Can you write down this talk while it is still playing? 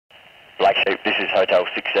Black Sheep, this is Hotel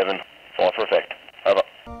 67, fire for effect. Over.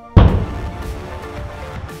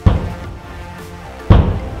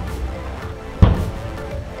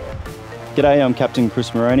 G'day, I'm Captain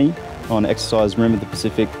Chris Moroney on Exercise Rim of the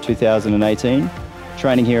Pacific 2018,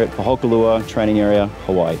 training here at Pohokalua Training Area,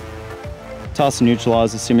 Hawaii. Tasked to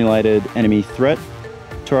neutralise a simulated enemy threat,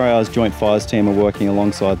 Torai's Joint Fires team are working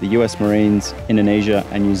alongside the US Marines, Indonesia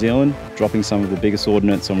and New Zealand, dropping some of the biggest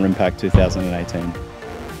ordnance on RIMPAC 2018.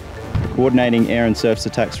 Coordinating air and surface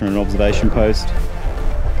attacks from an observation post,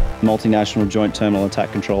 multinational joint terminal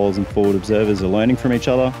attack controllers and forward observers are learning from each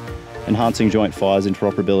other, enhancing joint fires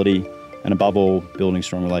interoperability, and above all, building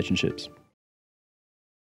strong relationships.